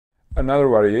another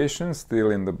variation still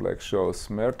in the Black-Scholes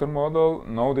Merton model,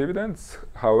 no dividends.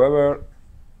 However,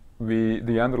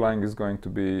 the underlying is going to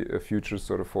be a futures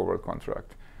or a forward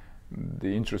contract.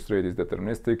 The interest rate is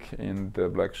deterministic in the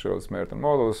Black-Scholes Merton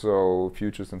model, so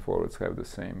futures and forwards have the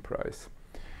same price.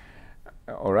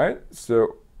 All right,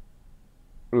 so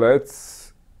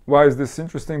why is this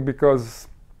interesting? Because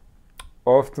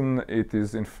often it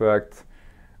is in fact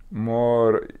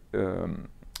more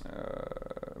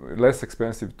less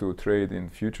expensive to trade in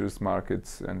futures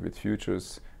markets and with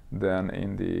futures than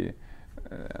in the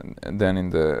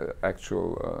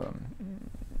actual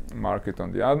market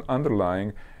on the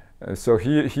underlying. So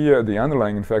here the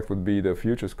underlying in fact would be the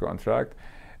futures contract,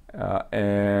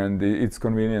 and it's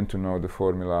convenient to know the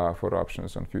formula for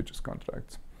options on futures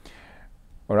contracts.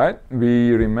 All right,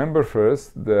 we remember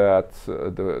first that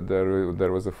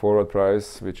there was a forward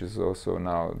price, which is also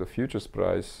now the futures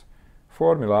price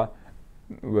formula,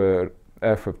 where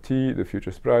f of t, the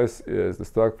futures price, is the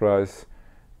stock price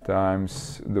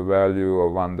times the value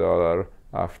of $1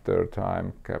 after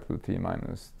time capital T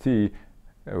minus t,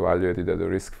 evaluated at the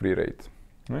risk-free rate.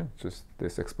 Right? Just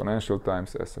this exponential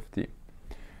times s of t.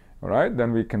 All right,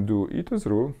 then we can do Ito's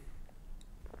rule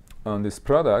on this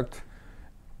product.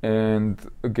 And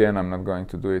again, I'm not going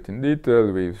to do it in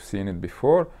detail. We've seen it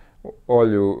before.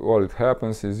 All it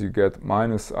happens is you get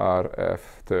minus RF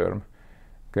term.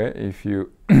 Okay, if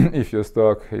your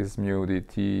stock is mu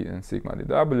dt and sigma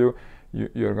dw,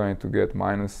 you're going to get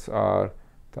minus R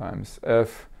times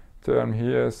F term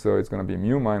here. So it's going to be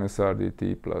mu minus R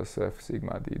dt plus F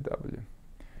sigma dw.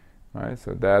 Right.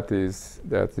 So that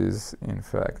is in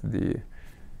fact the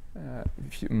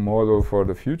model for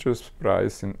the futures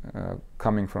price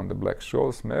coming from the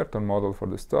Black-Scholes Merton model for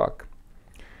the stock.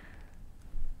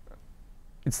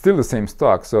 It's still the same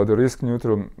stock, so the risk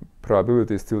neutral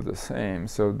probability is still the same.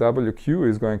 So WQ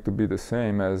is going to be the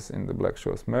same as in the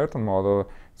Black-Scholes Merton model.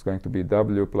 It's going to be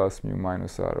W plus mu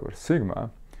minus R over sigma.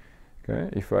 Okay,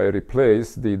 if I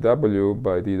replace dW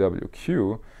by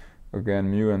dWQ,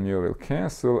 again mu and mu will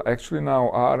cancel. Actually now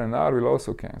R and R will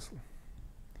also cancel.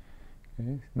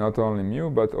 Okay. Not only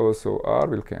mu but also R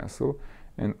will cancel,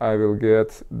 and I will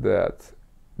get that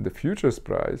the futures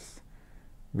price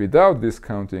without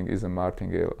discounting is a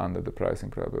martingale under the pricing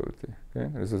probability. Okay?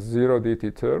 There is a 0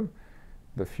 dt term.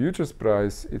 The futures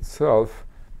price itself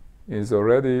is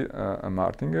already a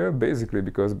martingale, basically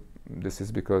because this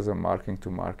is because of marking to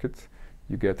market.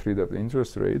 You get rid of the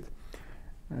interest rate.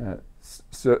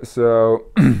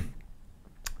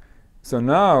 So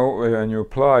now when you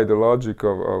apply the logic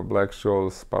of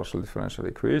Black-Scholes partial differential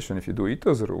equation, if you do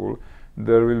Ito's rule,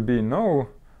 there will be no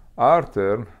R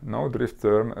term, no drift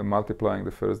term multiplying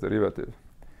the first derivative.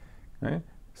 Okay?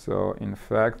 So in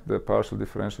fact the partial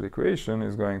differential equation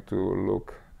is going to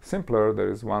look simpler. There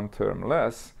is one term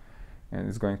less, and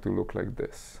it's going to look like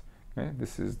this. Okay?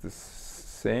 This is the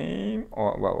same,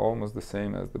 or well, almost the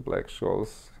same as the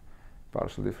Black-Scholes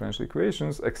partial differential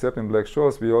equations, except in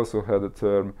Black-Scholes we also had a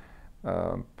term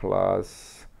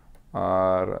plus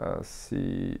R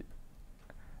C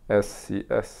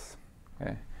SCS.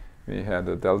 Okay. We had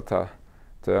a delta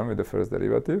term with the first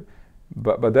derivative,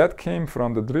 but that came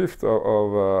from the drift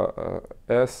of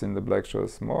S in the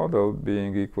Black-Scholes model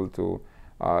being equal to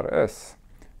RS.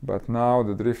 But now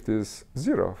the drift is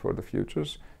 0 for the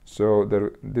futures, so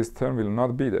this term will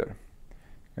not be there.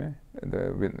 Okay?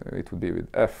 It would be with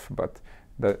F, but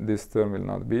this term will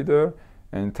not be there.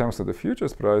 And in terms of the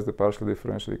futures price, the partial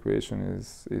differential equation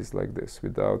is like this,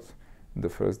 without the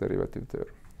first derivative term.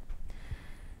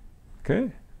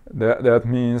 Okay, that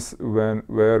means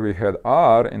where we had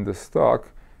R in the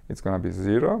stock, it's going to be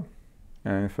 0.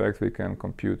 And in fact, we can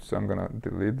compute. So I'm going to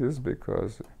delete this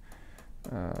because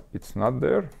it's not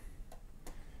there.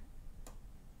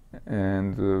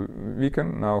 And we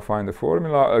can now find the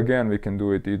formula. Again, we can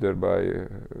do it either by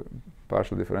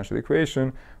partial differential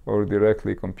equation or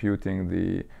directly computing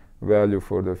the value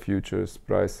for the futures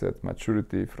price at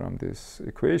maturity from this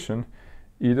equation.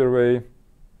 Either way,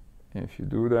 if you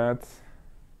do that,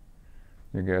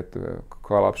 you get the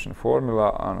call option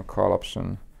formula on a call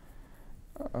option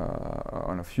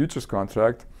on a futures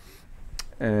contract,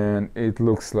 and it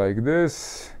looks like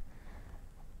this.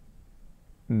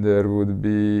 There would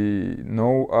be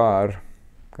no R.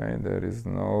 Okay, there is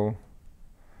no.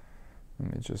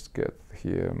 Let me just get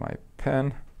here my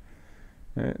pen.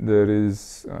 There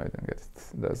is. I don't get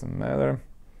it. Doesn't matter.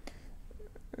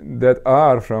 That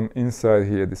R from inside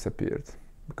here disappeared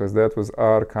because that was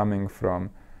R coming from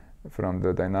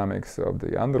the dynamics of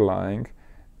the underlying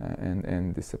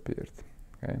and disappeared.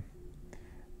 Okay.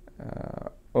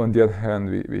 On the other hand,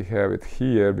 we have it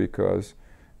here because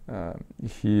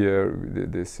here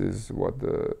this is what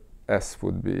the S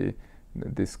would be. The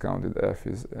discounted F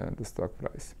is the stock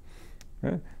price.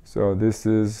 Okay? So this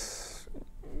is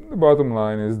the bottom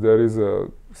line. Is there is a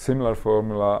similar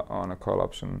formula on a call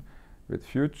option with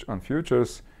on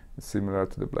futures. It's similar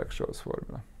to the Black-Scholes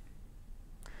formula.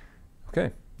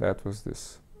 Okay, that was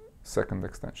this second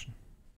extension.